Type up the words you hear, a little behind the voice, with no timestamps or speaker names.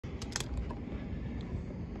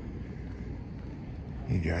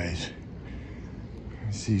Hey guys,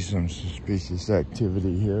 I see some suspicious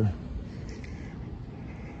activity here.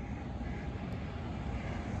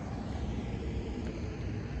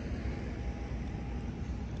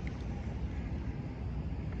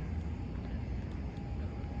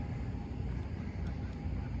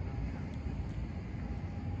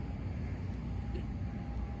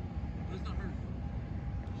 That's not her.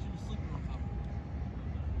 She was sleeping on top of it.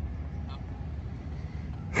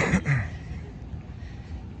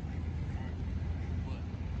 But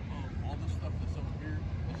all the stuff that's over here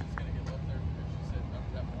is just gonna get left there because she said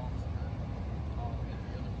that belongs to her. And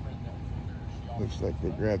the other friend that was with her, she also Looks like they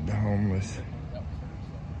grabbed the homeless. that was her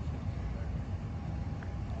stuff.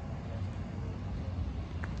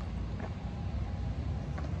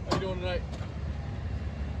 How you doing tonight?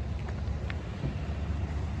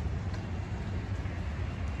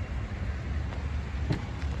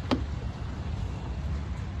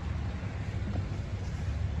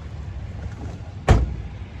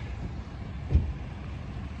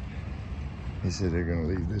 They said they're gonna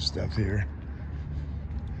leave this stuff here.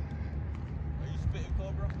 Are you spitting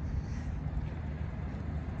cobra?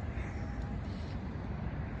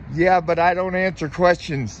 Yeah, but I don't answer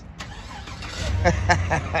questions. Nice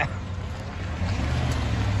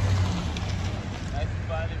to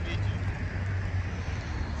finally meet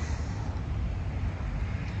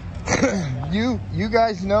you. You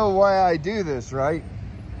guys know why I do this, right?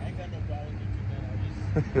 I ain't got no problem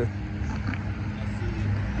with you, man. I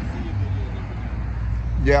see your videos every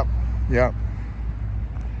Yep, yep.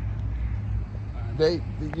 time. They,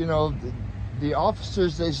 you know, the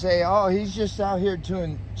officers, they say, oh, he's just out here to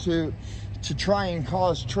try and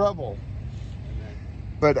cause trouble.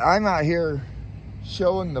 But I'm out here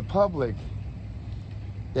showing the public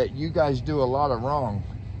that you guys do a lot of wrong.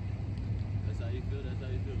 That's how you feel. That's how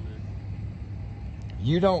you feel, man.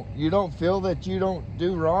 You don't feel that you don't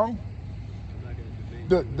do wrong? I'm not gonna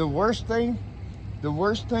debate. The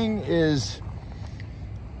worst thing is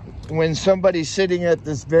when somebody's sitting at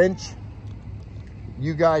this bench,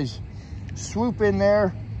 you guys swoop in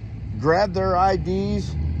there, grab their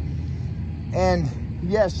IDs, and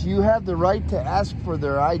yes, you have the right to ask for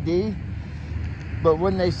their ID, but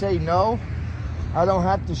when they say no, I don't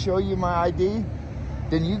have to show you my ID,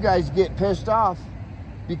 then you guys get pissed off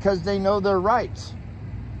because they know their rights,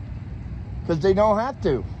 because they don't have to.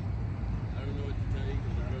 I don't know what to tell you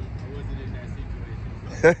because I wasn't in that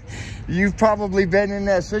situation. So. You've probably been in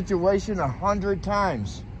that situation 100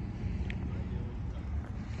 times.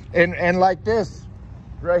 And like this,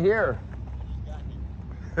 right here.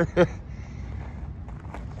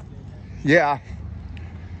 Yeah.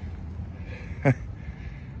 I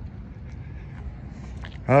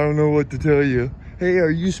don't know what to tell you. Hey, are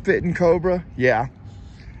you spitting cobra? Yeah.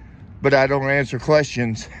 But I don't answer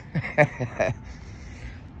questions.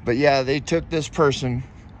 But yeah, they took this person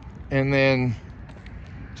and then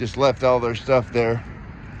just left all their stuff there.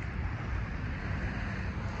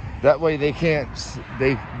 That way they can't,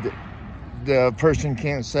 the person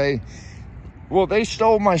can't say, well, they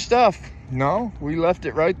stole my stuff. No, we left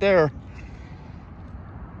it right there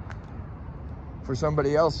for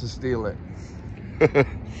somebody else to steal it.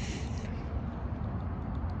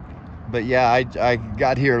 But yeah, I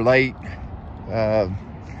got here late.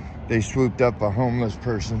 They swooped up a homeless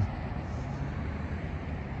person.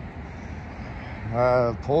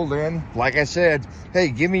 Pulled in. Like I said, hey,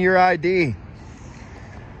 give me your ID.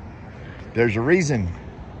 There's a reason.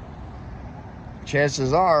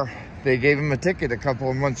 Chances are they gave him a ticket a couple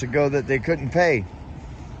of months ago that they couldn't pay.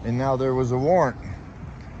 And now there was a warrant.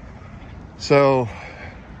 So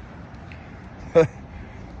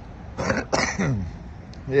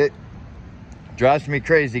it drives me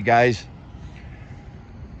crazy, guys.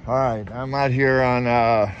 All right, I'm out here on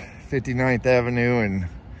 59th Avenue and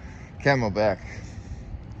Camelback.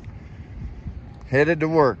 Headed to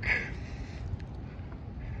work.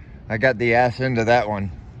 I got the ass into that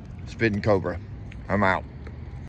one. Spitting cobra. I'm out.